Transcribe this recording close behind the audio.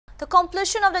The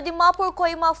completion of the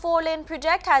Dimapur-Kohima 4-lane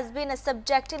project has been a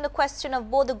subject in the question of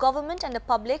both the government and the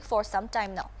public for some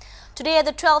time now. Today at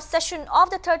the 12th session of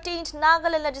the 13th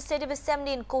Nagaland Legislative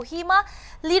Assembly in Kohima,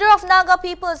 leader of Naga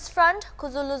People's Front,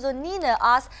 Kuzuluzu Nina,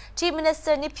 asked Chief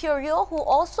Minister Nipuryo, who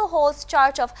also holds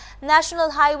charge of national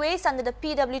highways under the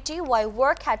PWT, why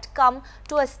work had come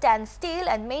to a standstill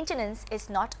and maintenance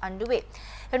is not underway.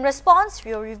 In response,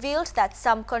 Rio revealed that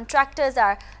some contractors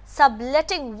are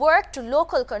subletting work to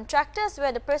local contractors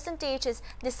where the percentage is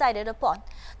decided upon.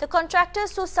 The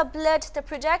contractors who sublet the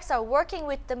projects are working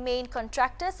with the main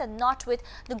contractors and not with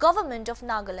the government of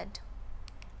Nagaland.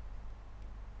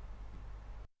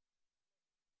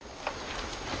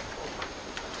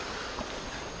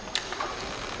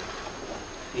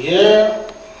 Here,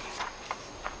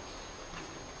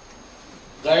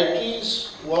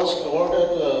 Govt was awarded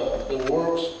the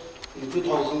works in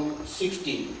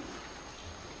 2016,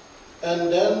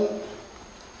 and then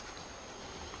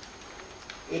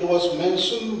it was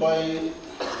mentioned by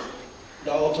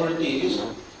the authorities,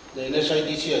 the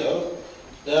NSIDCL,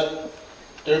 that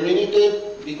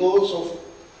terminated because of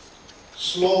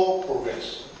slow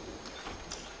progress.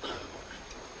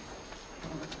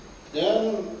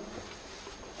 Then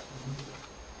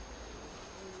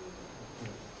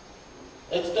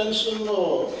extension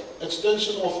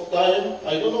of time,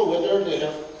 I don't know whether they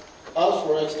have asked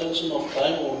for extension of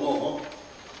time or no,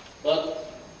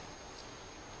 but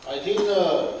I think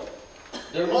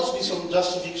there must be some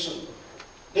justification.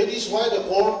 That is why the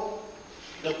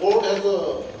court has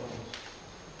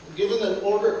given an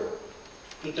order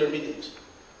to terminate.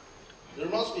 There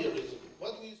must be a reason.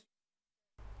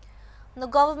 The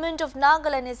government of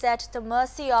Nagaland is at the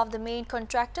mercy of the main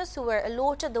contractors who were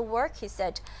allotted the work, he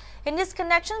said. In this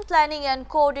connection, Planning and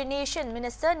Coordination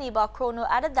Minister Niba Krono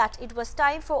added that it was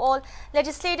time for all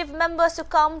legislative members to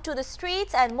come to the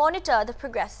streets and monitor the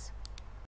progress.